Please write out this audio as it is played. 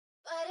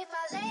But if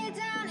I lay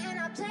down and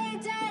I play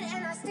dead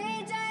and I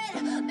stay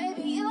dead,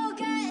 maybe you'll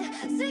get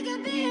sick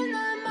of being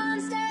the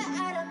monster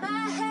out of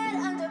my head,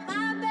 under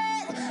my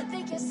bed.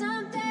 Think you're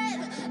something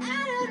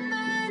out of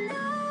my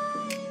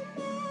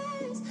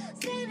nightmares,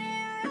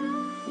 standing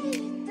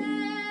right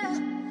there.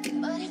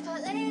 But if I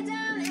lay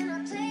down and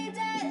I play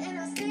dead and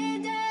I stay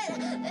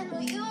dead, then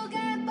will you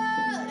get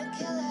bored of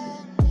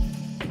killing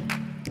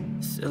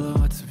me?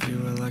 Silhouettes of you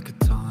are like a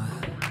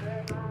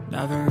taunt.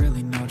 Never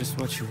really know just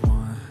what you want.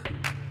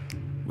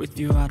 With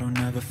you I don't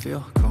ever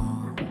feel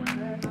calm.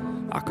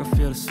 I can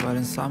feel the sweat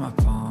inside my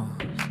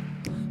palms.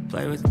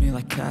 Play with me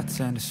like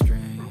cats and a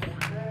string.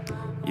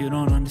 You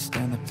don't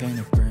understand the pain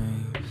it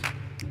brings.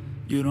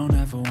 You don't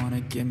ever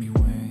wanna give me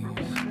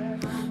wings.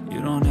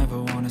 You don't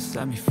ever wanna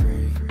set me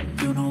free.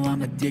 You know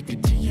I'm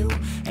addicted to you,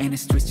 and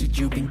it's twisted,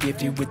 you've been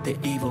gifted with the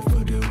evil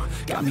voodoo.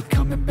 Got me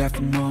coming back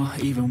for more,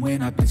 even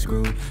when I've been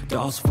screwed.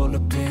 Dolls full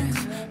of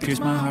pins, pierce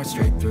my heart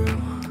straight through.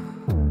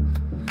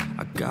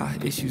 I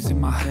got issues in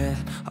my head,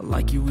 I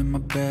like you in my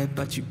bed,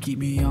 but you keep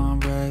me on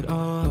red.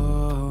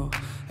 Oh,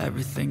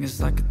 everything is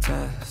like a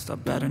test, I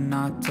better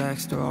not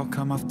text or I'll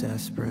come off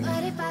desperate.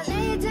 But if I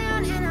lay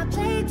down and I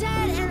play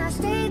dead and I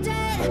stay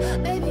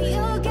dead, baby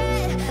you'll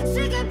get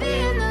sick of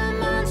being the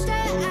monster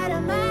out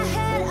of my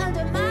head,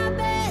 under my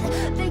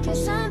bed. Think you're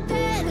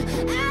something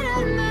out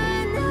of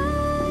my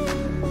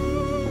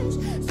nightmares,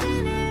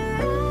 standing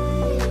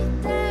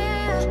right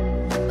there.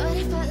 But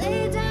if I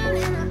lay down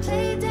and I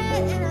play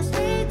dead and I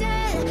stay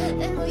dead,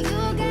 then will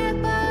you get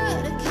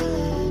bored of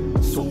killing me?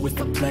 So if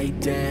I play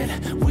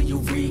dead, will you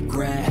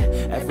regret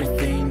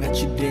everything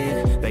that you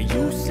did, that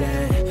you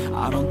said?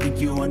 I don't think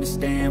you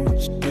understand what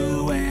you're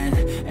doing,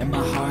 and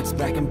my heart's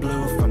black and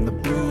blue from the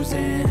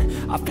bruising.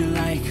 I feel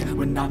like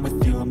when I'm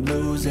with you I'm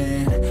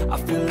losing. I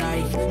feel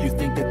like you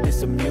think that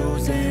this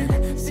amusing,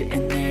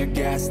 sitting there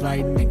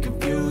gaslighting and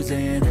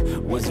confusing.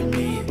 Was it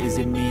me? Is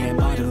it me?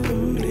 Am I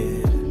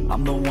deluded?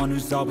 I'm the one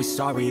who's always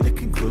sorry, the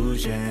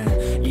conclusion,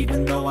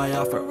 even though I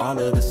offer all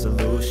of the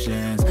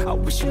solutions. I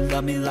wish you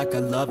loved me like I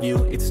love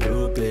you, it's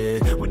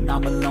stupid. When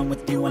I'm alone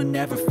with you I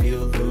never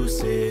feel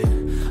lucid.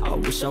 I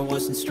wish I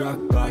wasn't struck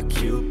by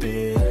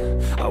Cupid.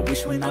 I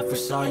wish when I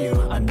first saw you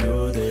I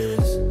knew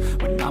this.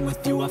 When I'm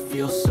with you I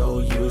feel so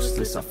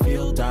useless, I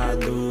feel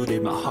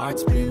diluted, my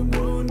heart's been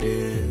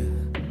wounded.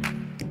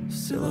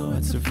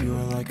 Silhouettes of you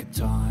are like a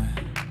taunt.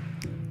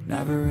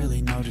 Never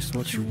really know just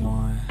what you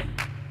want.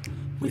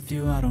 With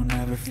you I don't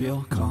ever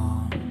feel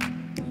calm.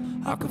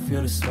 I can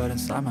feel the sweat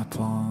inside my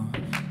palms.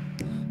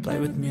 Play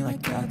with me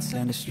like cats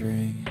and a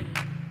string.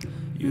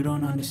 You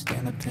don't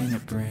understand the pain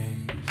it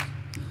brings.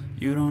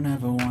 You don't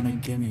ever wanna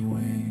give me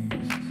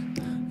wings.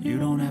 You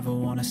don't ever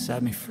wanna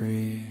set me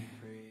free.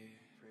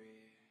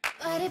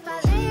 But if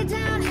I lay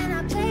down and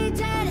I play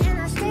dead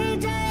and I stay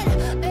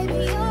dead,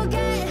 baby you'll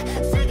get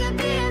sick of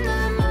being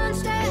the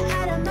monster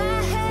out of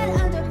my head,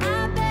 under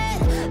my bed.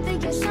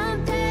 Think you're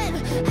something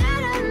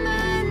out of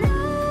my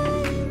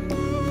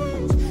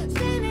nightmares,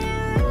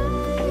 standing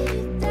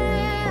right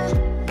there.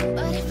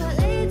 But if I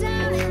lay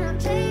down and I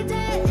play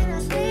dead and I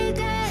stay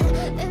dead,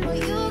 then will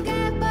you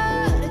get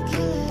bored of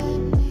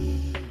killing me?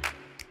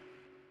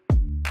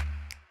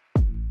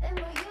 Then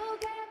will you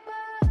get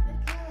bored of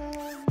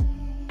killing me?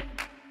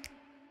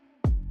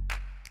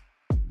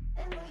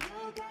 And will you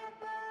get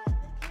bored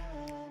of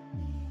killing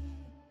me?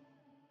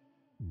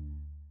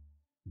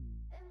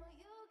 And will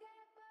you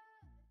get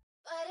bored?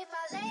 But if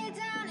I lay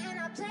down and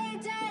I play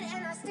dead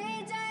and I stay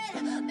dead,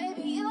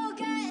 maybe you'll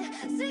get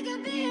sick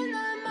of being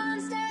the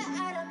monster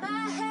out of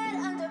my head,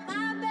 under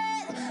my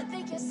bed.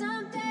 Think you're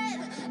something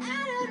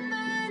out of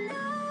my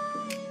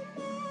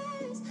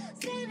nightmares,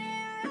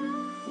 standing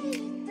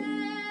right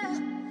there.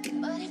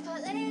 But if I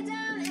lay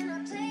down and I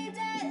play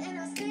dead and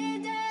I stay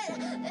dead,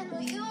 then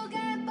will you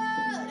get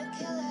bored of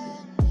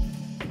killing me?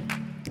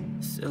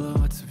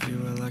 Silhouettes of you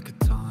are like a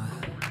taunt.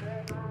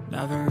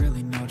 Never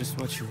really know just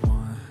what you want.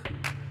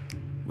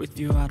 With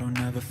you I don't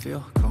ever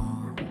feel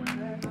calm.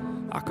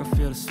 I can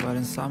feel the sweat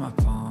inside my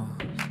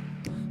palms.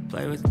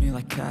 Play with me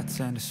like cats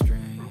and a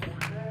string.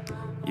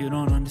 You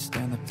don't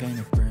understand the pain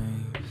it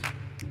brings.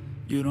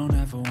 You don't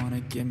ever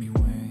wanna give me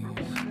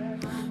wings.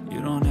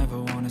 You don't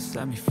ever wanna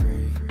set me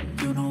free.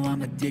 You know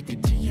I'm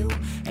addicted to you,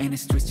 and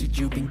it's twisted,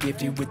 you've been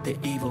gifted with the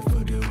evil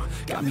voodoo.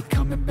 Got me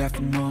coming back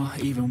for more,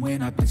 even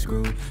when I've been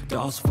screwed.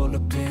 Dolls full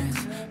of pins,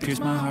 pierce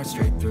my heart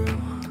straight through.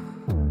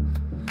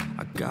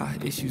 I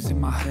got issues in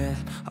my head,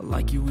 I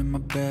like you in my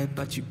bed,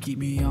 but you keep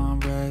me on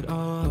red.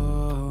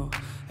 Oh,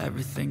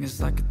 everything is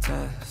like a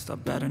test, I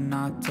better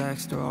not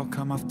text or I'll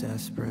come off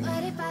desperate.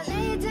 But if I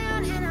lay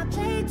down and I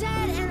play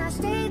dead and I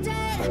stay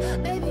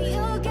dead, baby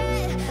you'll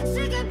get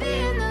sick of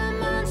being the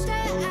monster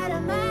out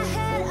of my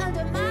head,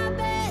 under my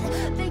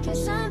bed. Think you're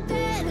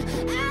something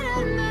out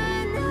of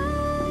my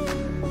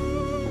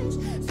nightmares,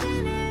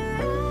 standing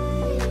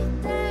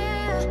right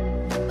there.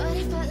 But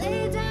if I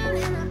lay down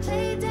and I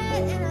play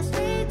dead and I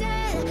stay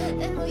dead,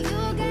 then will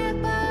you get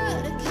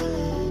bored of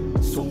killing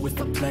me? So if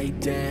I play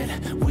dead,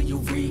 will you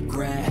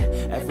regret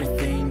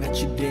everything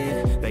that you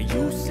did, that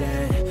you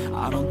said?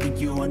 I don't think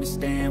you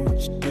understand what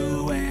you're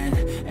doing,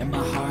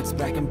 heart's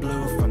black and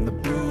blue from the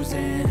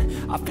bruising.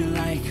 I feel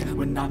like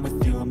when I'm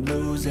with you I'm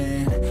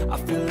losing. I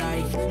feel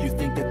like you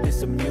think that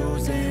this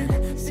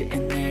amusing.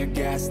 Sitting there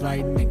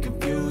gaslighting and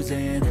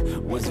confusing.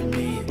 Was it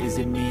me? Is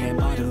it me? Am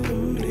I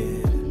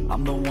deluded?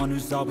 I'm the one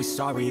who's always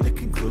sorry, the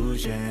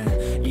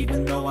conclusion.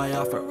 Even though I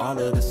offer all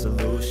of the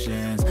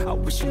solutions. I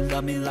wish you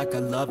loved me like I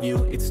love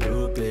you, it's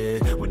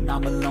stupid. When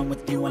I'm alone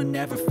with you I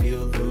never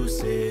feel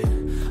lucid.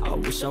 I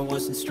wish I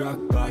wasn't struck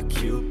by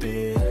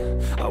Cupid.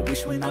 I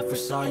wish when I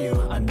first saw you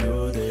I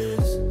knew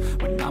this.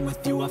 When I'm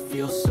with you I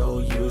feel so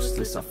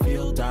useless. I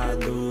feel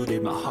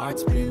diluted, my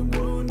heart's been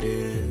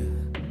wounded.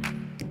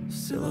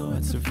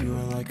 Silhouettes of you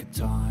are like a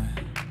taunt.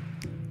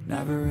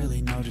 Never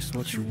really know just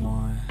what you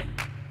want.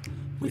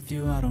 With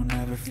you I don't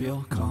ever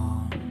feel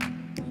calm.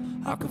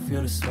 I can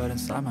feel the sweat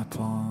inside my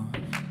palm.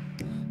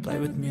 Play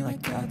with me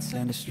like cats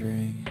and a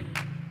string.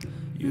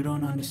 You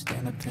don't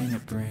understand the pain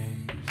it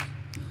brings.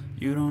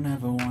 You don't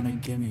ever wanna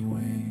give me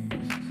wings.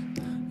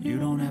 You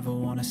don't ever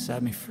wanna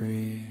set me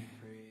free.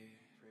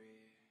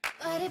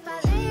 But if I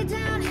lay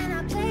down and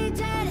I play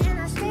dead and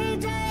I stay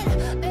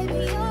dead,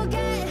 baby you'll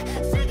get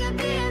sick of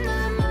being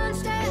the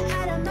monster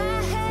out of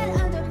my head,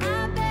 under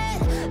my bed,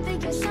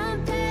 thinking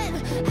something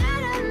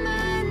out of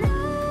my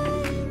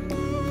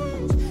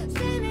nightmares.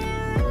 See me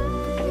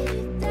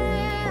right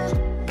there.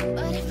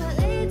 But if I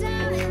lay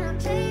down and I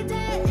play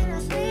dead and I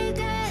stay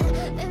dead,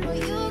 then will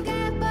you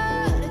get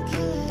bored of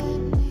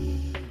killing me?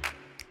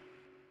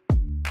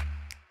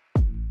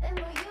 Then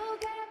will you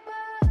get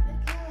bored of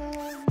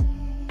killing me?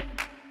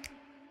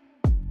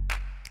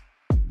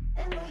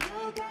 And will you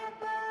get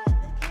bored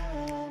of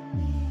killing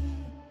me?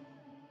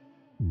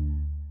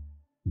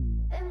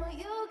 And will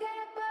you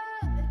get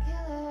bored of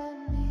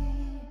killing me?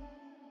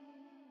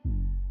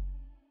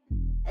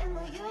 And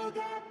will you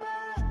get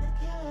bored of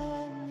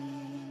killing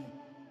me?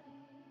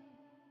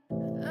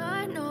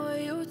 I know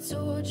you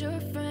told your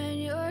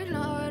friend you're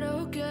not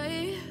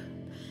okay.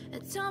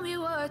 And tell me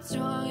what's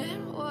wrong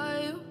and why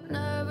you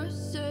never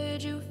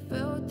said you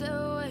felt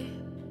that way.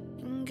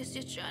 And guess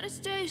you're trying to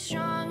stay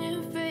strong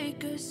and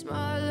fake a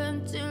smile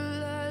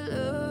until I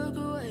look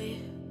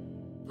away.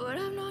 But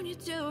I've known you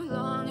too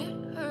long,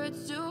 it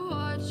hurts to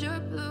watch your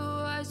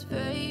blue eyes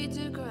fade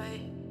to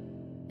gray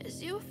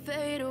as you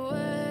fade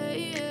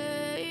away.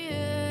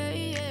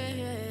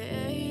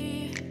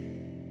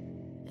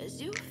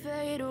 As you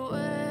fade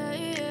away.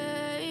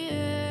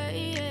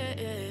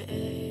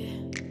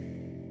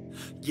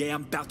 Yeah,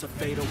 I'm about to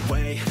fade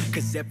away.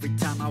 Cause every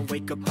time I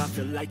wake up I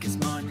feel like it's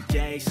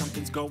Monday.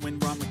 Something's going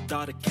wrong with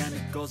all the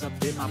chemicals up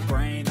in my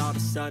brain. All of a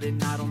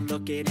sudden I don't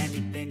look at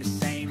anything the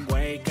same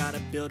way.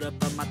 Gotta build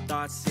up of my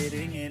thoughts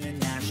sitting in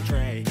an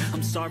ashtray.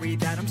 I'm sorry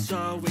that I'm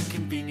so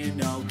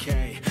inconvenient,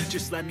 okay.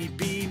 Just let me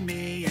be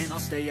me and I'll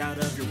stay out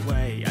of your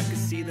way. I can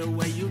see the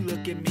way you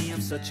look at me,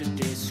 I'm such a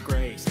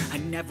disgrace. I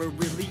never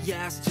really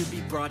asked to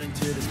be brought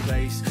into this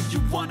place. You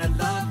wanna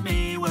love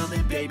me? Well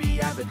then baby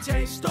have a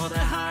taste. All the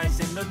highs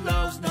and the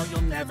lows, no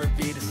you'll never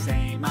be the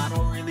same. I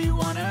don't really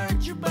wanna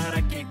hurt you but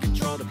I can't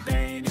control the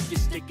pain. If you're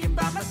sticking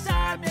by my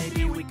side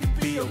maybe we could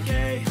be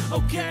okay.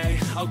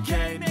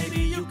 Okay,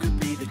 maybe you could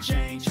be the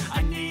change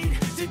I need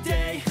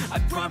today. I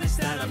promise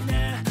that I've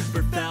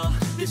never felt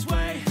this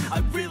way. I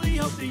really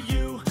hope that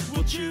you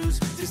will choose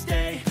to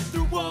stay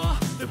through all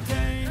the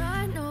pain.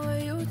 I know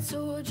you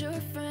told your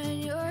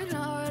friend you're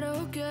not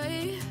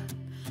okay.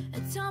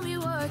 And tell me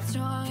what's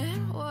wrong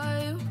and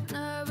why you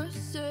never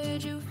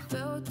said you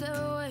felt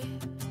that way.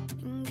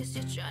 And guess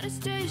you're trying to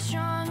stay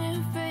strong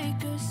and